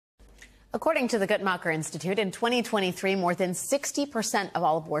According to the Guttmacher Institute, in 2023, more than 60% of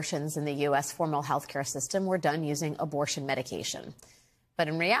all abortions in the U.S. formal health care system were done using abortion medication. But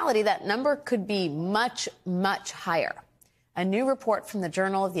in reality, that number could be much, much higher. A new report from the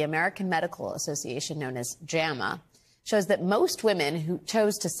Journal of the American Medical Association, known as JAMA, shows that most women who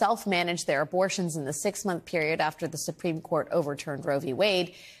chose to self-manage their abortions in the 6-month period after the Supreme Court overturned Roe v.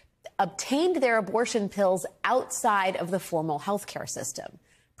 Wade obtained their abortion pills outside of the formal health care system,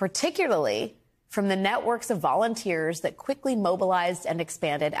 particularly from the networks of volunteers that quickly mobilized and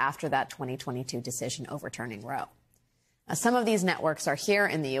expanded after that 2022 decision overturning Roe. Now, some of these networks are here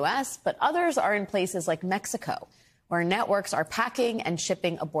in the U.S., but others are in places like Mexico, where networks are packing and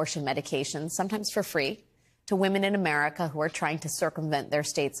shipping abortion medications, sometimes for free, to women in America who are trying to circumvent their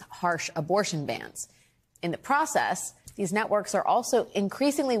state's harsh abortion bans. In the process, these networks are also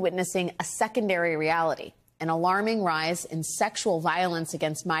increasingly witnessing a secondary reality, an alarming rise in sexual violence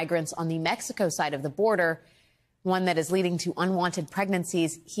against migrants on the Mexico side of the border, one that is leading to unwanted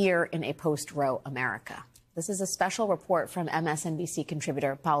pregnancies here in a post-Roe America. This is a special report from MSNBC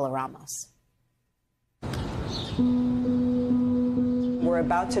contributor Paula Ramos. We're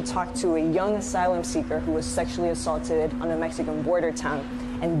about to talk to a young asylum seeker who was sexually assaulted on a Mexican border town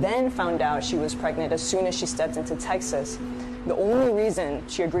and then found out she was pregnant as soon as she stepped into Texas. The only reason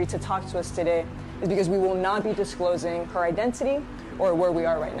she agreed to talk to us today is because we will not be disclosing her identity or where we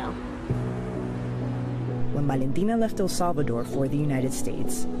are right now. When Valentina left El Salvador for the United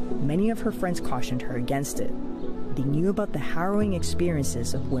States, many of her friends cautioned her against it. They knew about the harrowing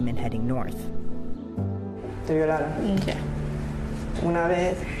experiences of women heading north. ¿Te violaron? Ya. ¿Una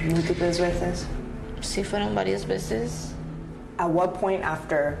vez? ¿Múltiples veces? Sí, fueron varias veces. At what point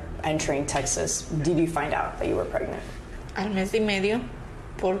after entering Texas did you find out that you were pregnant? Al mes y medio,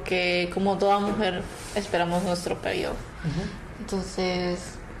 porque como toda mujer esperamos nuestro periodo.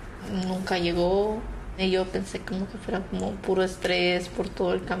 Entonces, nunca llegó. Y yo pensé como que fuera como puro estrés por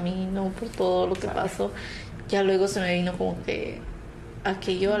todo el camino, por todo lo que pasó. Ya luego se me vino como que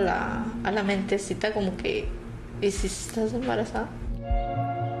aquello a la mentecita como que, ¿y si estás embarazada?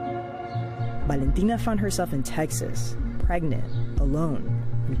 Valentina found herself in Texas, pregnant, alone,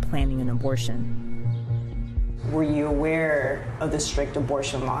 and planning an abortion. Were you aware of the strict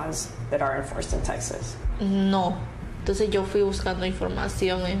abortion laws that are enforced in Texas? No. Entonces yo fui buscando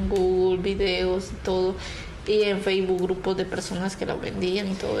información en Google, videos y todo, y en Facebook grupos de personas que la vendían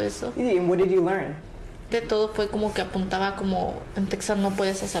y todo eso. And what did you learn? De todo fue como que apuntaba como en Texas no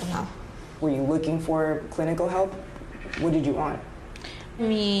puedes hacer nada. Were you looking for clinical help? What did you want?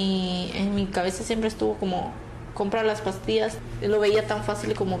 En mi cabeza siempre estuvo como comprar las pastillas. Lo veía tan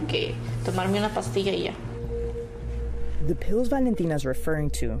fácil como que tomarme una pastilla y ya. The pills Valentina is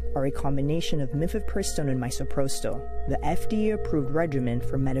referring to are a combination of mifepristone and misoprostol, the FDA-approved regimen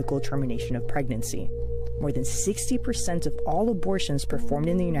for medical termination of pregnancy. More than 60% of all abortions performed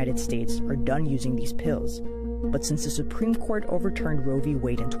in the United States are done using these pills. But since the Supreme Court overturned Roe v.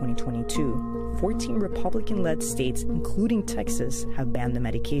 Wade in 2022, 14 Republican-led states, including Texas, have banned the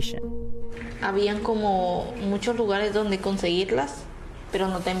medication. Habían como muchos lugares donde conseguirlas, pero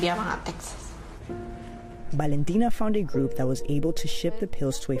no te enviaban a Texas. Valentina found a group that was able to ship the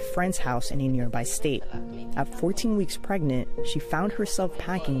pills to a friend's house in a nearby state. At 14 weeks pregnant, she found herself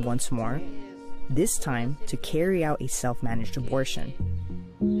packing once more, this time to carry out a self-managed abortion.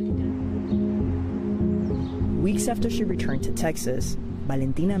 Weeks after she returned to Texas,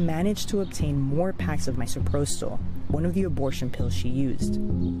 Valentina managed to obtain more packs of misoprostol, one of the abortion pills she used.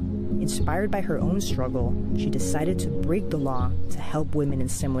 Inspired by her own struggle, she decided to break the law to help women in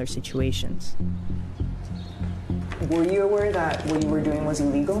similar situations. Were you aware that what you were doing was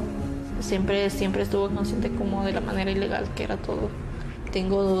illegal? Siempre estuve consciente como de la manera ilegal que era todo.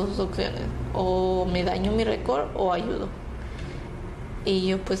 Tengo dos opciones, o me daño mi récord o ayudo. Y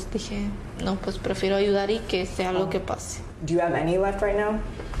yo pues dije, no, pues prefiero ayudar y que sea lo que pase. Do you have any left right now?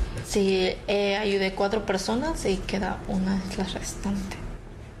 Sí, ayudé 4 personas y queda una es la restante.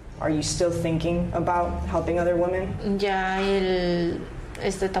 Are you still thinking about helping other women? Ya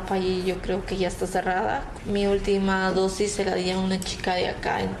esta etapa allí yo creo que ya está cerrada. Mi última dosis se la di a una chica de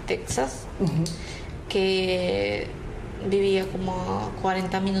acá en Texas, que vivía como a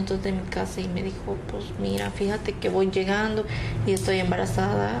 40 minutos de mi casa y me dijo, pues mira, fíjate que voy llegando y estoy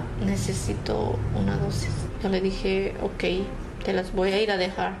embarazada, necesito una dosis. Yo le dije, ok, te las voy a ir a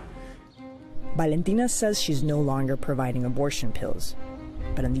dejar. Valentina says she's no longer providing abortion pills.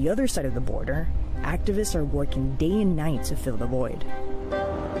 But on the other side of the border, activists are working day and night to fill the void.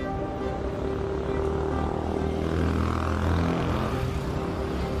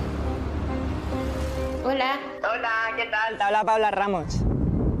 Hola. Hola, ¿qué tal? Te habla Paula Ramos.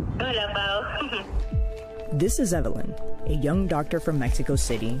 Hola, Pao. This is Evelyn, a young doctor from Mexico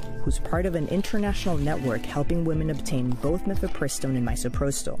City who's part of an international network helping women obtain both mifepristone and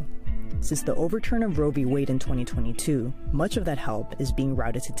misoprostol. Since the overturn of Roe v. Wade in 2022, much of that help is being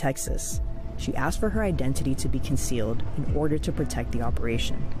routed to Texas. She asked for her identity to be concealed in order to protect the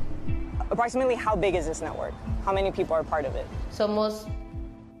operation. Approximately how big is this network? How many people are part of it? Somos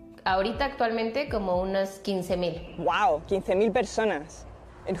ahorita actualmente como unas 15,000. Wow, 15,000 personas.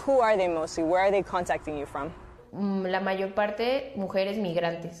 And who are they mostly? Where are they contacting you from? La mayor parte mujeres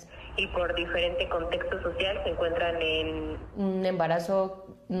migrantes. Y por diferente contexto social se encuentran en Un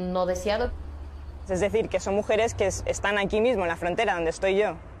embarazo no deseado. Es decir, que son mujeres que están aquí mismo, en la frontera, donde estoy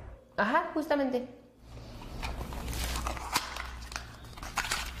yo. Ajá, justamente.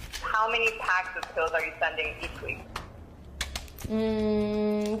 How many packs of pills are you sending each week?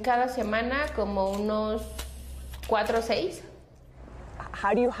 Cada semana como unos 4 o 6.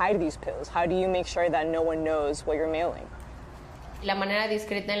 How do you hide these pills? How do you make sure that no one knows what you're mailing? La manera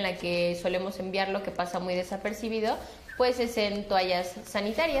discreta en la que solemos enviarlo, que pasa muy desapercibido, pues es en toallas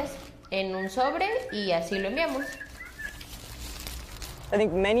sanitarias, en un sobre, y así lo enviamos. I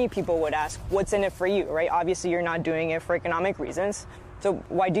think many people would ask, what's in it for you, right? Obviously, you're not doing it for economic reasons. So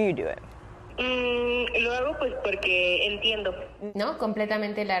why do you do it? Lo hago pues porque entiendo. ¿No?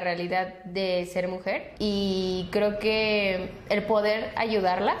 Completamente la realidad de ser mujer, y creo que el poder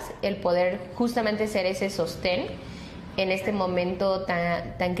ayudarlas, el poder justamente ser ese sostén en este momento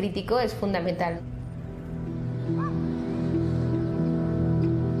tan crítico es fundamental.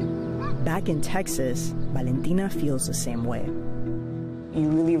 Back in Texas, Valentina feels the same way. You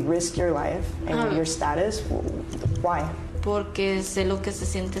really risk your life and your status. Why? Porque sé lo que se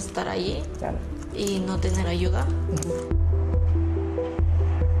siente estar allí y no tener ayuda.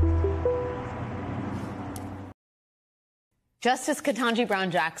 Justice Ketanji Brown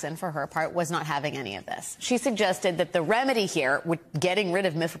Jackson, for her part, was not having any of this. She suggested that the remedy here, with getting rid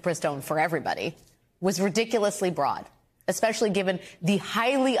of mifepristone for everybody, was ridiculously broad, especially given the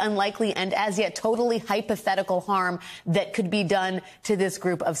highly unlikely and as yet totally hypothetical harm that could be done to this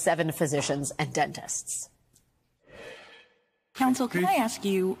group of 7 physicians and dentists. Counsel, can I ask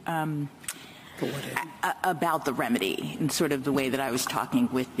you about the remedy and sort of the way that I was talking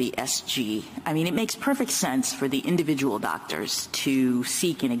with the SG? I mean, it makes perfect sense for the individual doctors to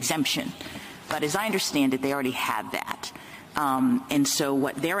seek an exemption, but as I understand it, they already have that. And so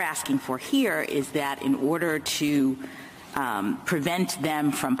what they're asking for here is that in order to prevent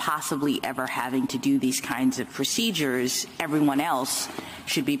them from possibly ever having to do these kinds of procedures, everyone else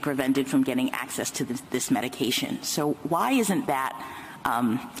should be prevented from getting access to this medication. So why isn't that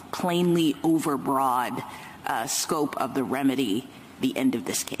plainly overbroad scope of the remedy the end of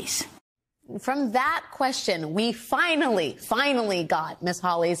this case? From that question, we finally got Ms.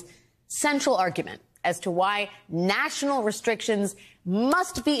 Hawley's central argument as to why national restrictions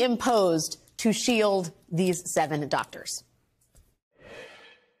must be imposed to shield these 7 doctors.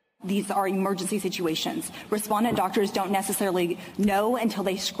 These are emergency situations. Respondent doctors don't necessarily know until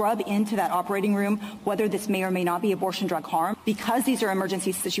they scrub into that operating room whether this may or may not be abortion drug harm. Because these are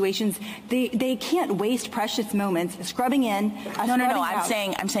emergency situations, they can't waste precious moments scrubbing in. No.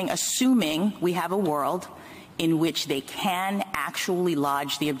 I'm saying assuming we have a world in which they can actually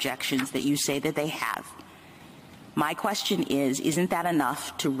lodge the objections that you say that they have. My question is, isn't that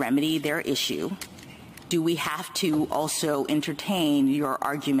enough to remedy their issue? Do we have to also entertain your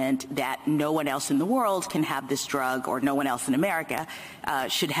argument that no one else in the world can have this drug, or no one else in America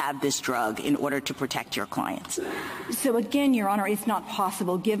should have this drug in order to protect your clients? So again, Your Honor, it's not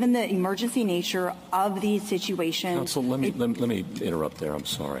possible given the emergency nature of these situations. Counsel, let me interrupt there. I'm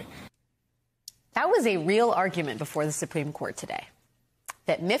sorry. That was a real argument before the Supreme Court today,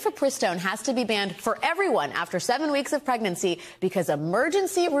 that mifepristone has to be banned for everyone after 7 weeks of pregnancy because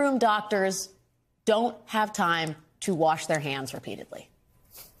emergency room doctors don't have time to wash their hands repeatedly.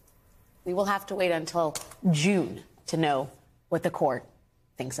 We will have to wait until June to know what the court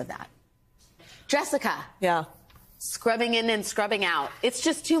thinks of that. Jessica. Yeah. Scrubbing in and scrubbing out. It's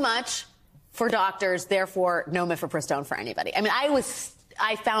just too much for doctors, therefore no mifepristone for anybody. I mean,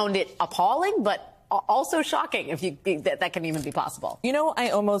 I found it appalling, but also shocking if that can even be possible. You know, I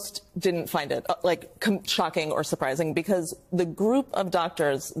almost didn't find it shocking or surprising, because the group of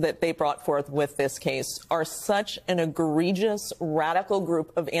doctors that they brought forth with this case are such an egregious, radical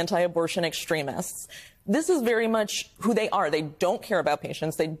group of anti-abortion extremists. This is very much who they are. They don't care about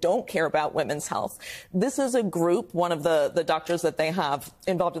patients. They don't care about women's health. This is a group, one of the doctors that they have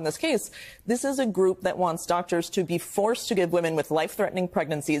involved in this case, this is a group that wants doctors to be forced to give women with life-threatening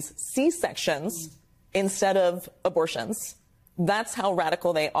pregnancies C-sections instead of abortions. That's how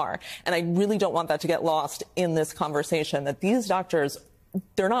radical they are. And I really don't want that to get lost in this conversation, that these doctors,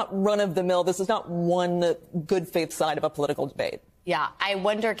 they're not run-of-the-mill. This is not one good faith side of a political debate. Yeah, I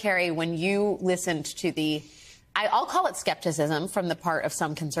wonder, Carrie, when you listened to I'll call it skepticism from the part of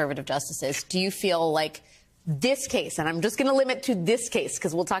some conservative justices, do you feel like this case, and I'm just going to limit to this case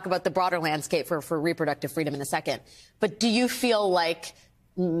because we'll talk about the broader landscape for reproductive freedom in a second, but do you feel like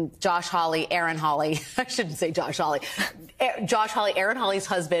Josh Hawley, Aaron Hawley, I shouldn't say Josh Hawley, Josh Hawley, Aaron Hawley's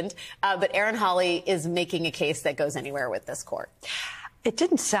husband, but Aaron Hawley is making a case that goes anywhere with this court? It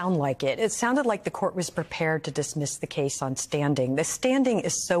didn't sound like it. It sounded like the court was prepared to dismiss the case on standing. The standing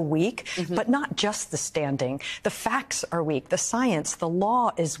is so weak, but not just the standing. The facts are weak. The science, the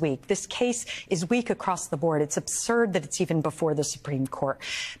law is weak. This case is weak across the board. It's absurd that it's even before the Supreme Court.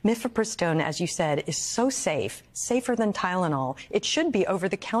 Mifepristone, as you said, is so safe, safer than Tylenol. It should be over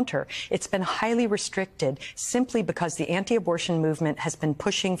the counter. It's been highly restricted simply because the anti-abortion movement has been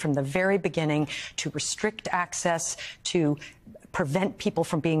pushing from the very beginning to restrict access, to prevent people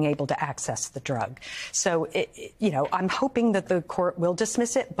from being able to access the drug. So, I'm hoping that the court will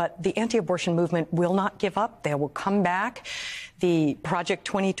dismiss it, but the anti-abortion movement will not give up. They will come back. The Project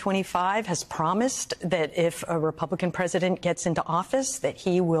 2025 has promised that if a Republican president gets into office, that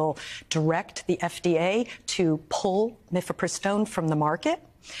he will direct the FDA to pull mifepristone from the market,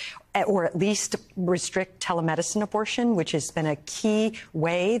 or at least restrict telemedicine abortion, which has been a key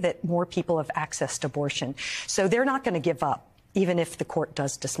way that more people have accessed abortion. So they're not going to give up, even if the court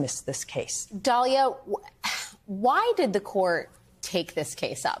does dismiss this case. Dahlia, why did the court take this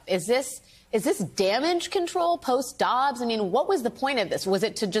case up? Is this damage control post-Dobbs? I mean, what was the point of this? Was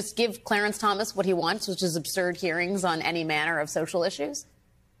it to just give Clarence Thomas what he wants, which is absurd hearings on any manner of social issues?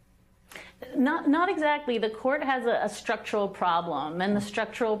 Not exactly. The court has a structural problem, and the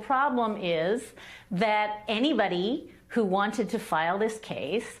structural problem is that anybody who wanted to file this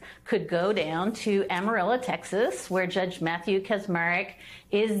case could go down to Amarillo, Texas, where Judge Matthew Kaczmarek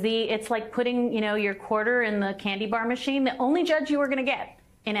is it's like putting, your quarter in the candy bar machine. The only judge you were going to get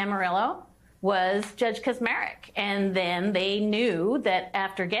in Amarillo was Judge Kaczmarek. And then they knew that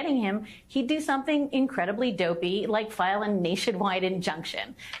after getting him, he'd do something incredibly dopey, like file a nationwide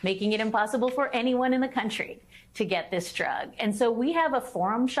injunction, making it impossible for anyone in the country to get this drug. And so we have a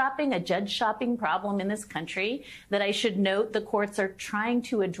forum shopping, a judge shopping problem in this country that I should note the courts are trying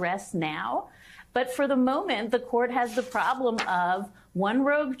to address now. But for the moment, the court has the problem of one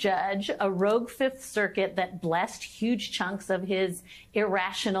rogue judge, a rogue Fifth Circuit that blessed huge chunks of his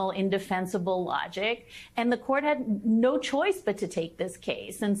irrational, indefensible logic. And the court had no choice but to take this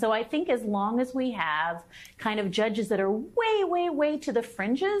case. And so I think as long as we have kind of judges that are way, way, way to the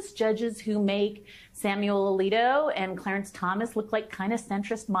fringes, judges who make Samuel Alito and Clarence Thomas look like kind of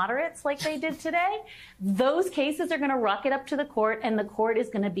centrist moderates like they did today, those cases are going to rocket up to the court, and the court is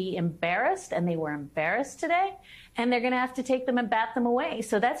going to be embarrassed, and they were embarrassed today, and they're going to have to take them and bat them away.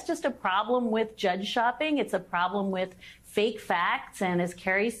 So that's just a problem with judge shopping. It's a problem with fake facts and, as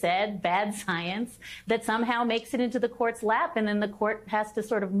Carrie said, bad science that somehow makes it into the court's lap, and then the court has to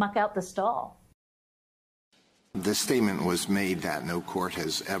sort of muck out the stall. The statement was made that no court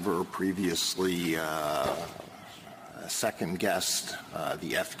has ever previously second-guessed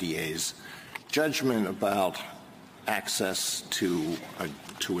the FDA's judgment about access to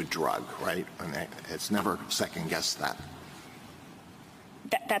a drug, right? And it's never second-guessed that.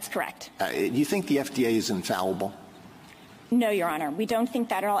 That's correct. Do you think the FDA is infallible? No, Your Honor. We don't think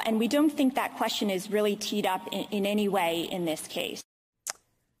that at all, and we don't think that question is really teed up in any way in this case.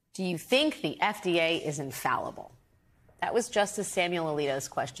 Do you think the FDA is infallible? That was Justice Samuel Alito's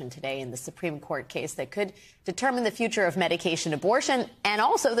question today in the Supreme Court case that could determine the future of medication abortion and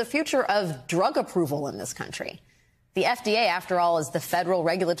also the future of drug approval in this country. The FDA, after all, is the federal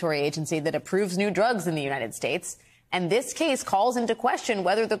regulatory agency that approves new drugs in the United States. And this case calls into question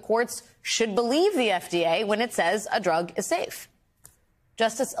whether the courts should believe the FDA when it says a drug is safe.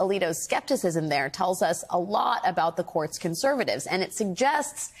 Justice Alito's skepticism there tells us a lot about the court's conservatives, and it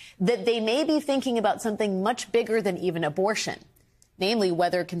suggests that they may be thinking about something much bigger than even abortion, namely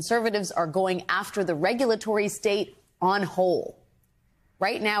whether conservatives are going after the regulatory state on whole.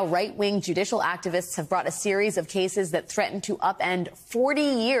 Right now, right-wing judicial activists have brought a series of cases that threaten to upend 40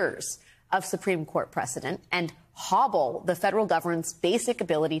 years of Supreme Court precedent and hobble the federal government's basic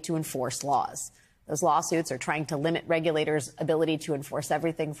ability to enforce laws. Those lawsuits are trying to limit regulators' ability to enforce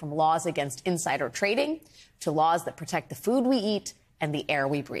everything from laws against insider trading to laws that protect the food we eat and the air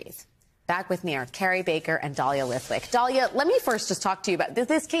we breathe. Back with me are Carrie Baker and Dahlia Lithwick. Dahlia, let me first just talk to you about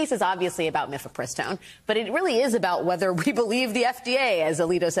this case is obviously about mifepristone, but it really is about whether we believe the FDA, as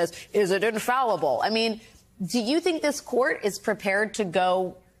Alito says, is it infallible? I mean, Do you think this court is prepared to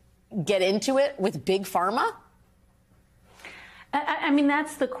go get into it with Big Pharma? I mean,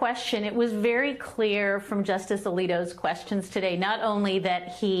 that's the question. It was very clear from Justice Alito's questions today, not only that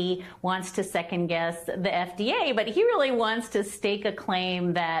he wants to second guess the FDA, but he really wants to stake a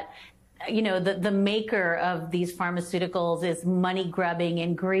claim that, you know, the maker of these pharmaceuticals is money grubbing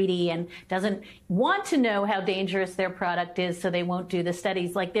and greedy and doesn't want to know how dangerous their product is, so they won't do the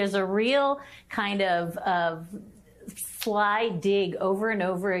studies. Like, there's a real kind of sly dig over and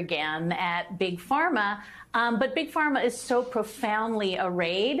over again at Big Pharma. But Big Pharma is so profoundly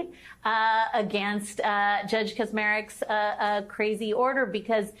arrayed against Judge Kaczmarek's crazy order,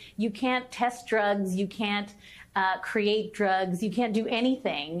 because you can't test drugs, you can't create drugs, you can't do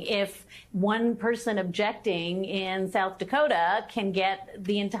anything if one person objecting in South Dakota can get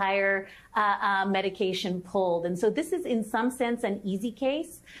the entire medication pulled. And so this is in some sense an easy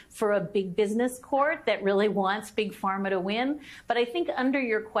case for a big business court that really wants Big Pharma to win. But I think under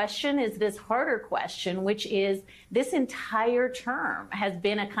your question is this harder question, which is this entire term has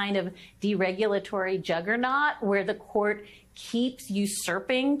been a kind of deregulatory juggernaut where the court keeps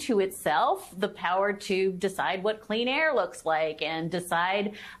usurping to itself the power to decide what clean air looks like and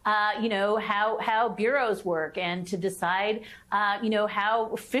decide, you know, how bureaus work, and to decide, you know,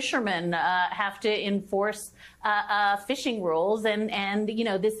 how fishermen have to enforce fishing rules. And, you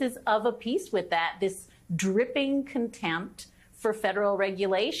know, this is of a piece with that, this dripping contempt for federal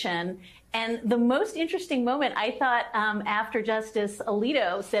regulation. And the most interesting moment, I thought, after Justice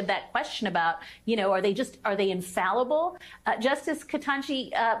Alito said that question about, you know, are they infallible? Justice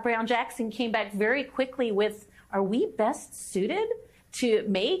Ketanji Brown Jackson came back very quickly with, are we best suited to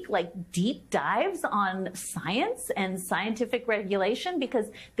make like deep dives on science and scientific regulation? Because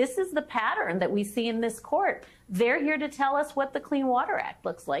this is the pattern that we see in this court. They're here to tell us what the Clean Water Act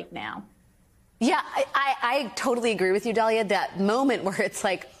looks like now. Yeah, I totally agree with you, Dahlia, that moment where it's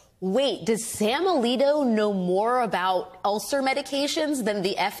like, wait, does Sam Alito know more about ulcer medications than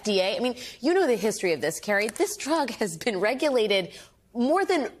the FDA? I mean, you know the history of this, Carrie. This drug has been regulated more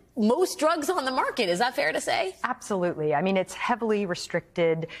than most drugs on the market. Is that fair to say? Absolutely. I mean, it's heavily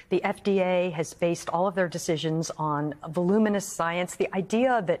restricted. The FDA has based all of their decisions on voluminous science. The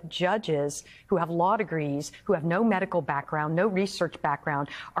idea that judges who have law degrees, who have no medical background, no research background,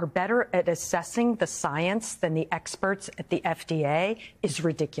 are better at assessing the science than the experts at the FDA is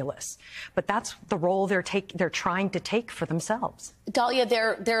ridiculous. But that's the role they're trying to take for themselves. Dahlia,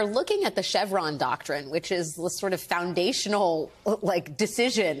 they're looking at the Chevron doctrine, which is the sort of foundational like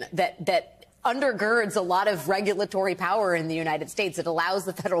decision that undergirds a lot of regulatory power in the United States. It allows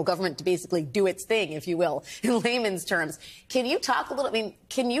the federal government to basically do its thing, if you will, in layman's terms. Can you talk a little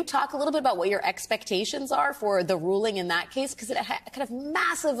bit about what your expectations are for the ruling in that case? Because it could have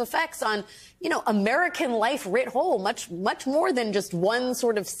massive effects on, you know, American life writ whole, much more than just one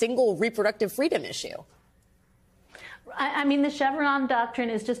sort of single reproductive freedom issue. I mean, the Chevron doctrine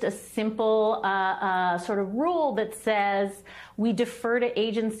is just a simple sort of rule that says we defer to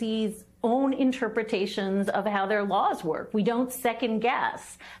agencies' own interpretations of how their laws work. We don't second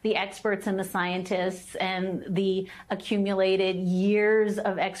guess the experts and the scientists and the accumulated years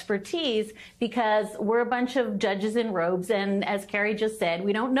of expertise, because we're a bunch of judges in robes, and as Carrie just said,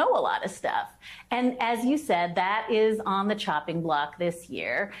 we don't know a lot of stuff. And as you said, that is on the chopping block this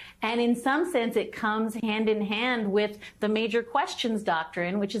year. And in some sense, it comes hand in hand with the major questions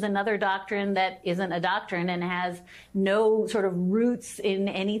doctrine, which is another doctrine that isn't a doctrine and has no sort of roots in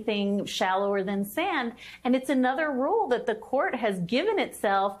anything shallower than sand. And it's another rule that the court has given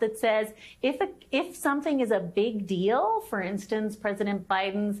itself that says if something is a big deal, for instance, President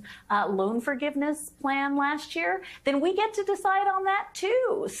Biden's loan forgiveness plan last year, then we get to decide on that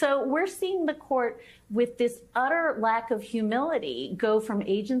too. So we're seeing the court with this utter lack of humility go from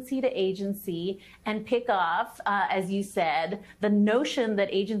agency to agency and pick off, as you said, the notion that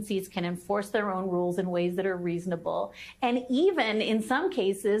agencies can enforce their own rules in ways that are reasonable. And even in some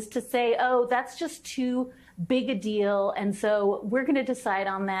cases to say, oh, that's just too big a deal, and so we're going to decide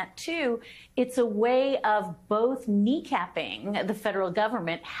on that too. It's a way of both kneecapping the federal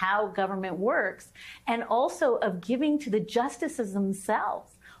government, how government works, and also of giving to the justices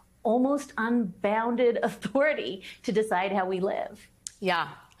themselves almost unbounded authority to decide how we live. Yeah.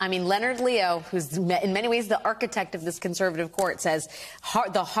 I mean, Leonard Leo, who's in many ways the architect of this conservative court, says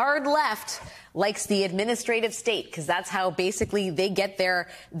the hard left likes the administrative state, because that's how basically they get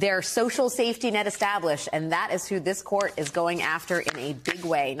their social safety net established. And that is who this court is going after in a big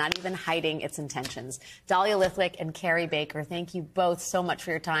way, not even hiding its intentions. Dahlia Lithwick and Carrie Baker, thank you both so much for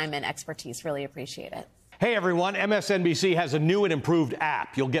your time and expertise. Really appreciate it. Hey everyone, MSNBC has a new and improved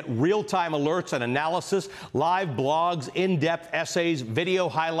app. You'll get real-time alerts and analysis, live blogs, in-depth essays, video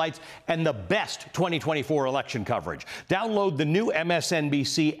highlights, and the best 2024 election coverage. Download the new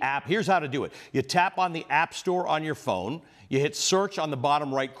MSNBC app. Here's how to do it. You tap on the App Store on your phone. You hit search on the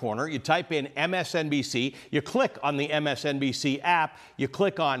bottom right corner. You type in MSNBC. You click on the MSNBC app. You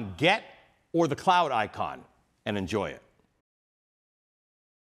click on Get or the cloud icon and enjoy it.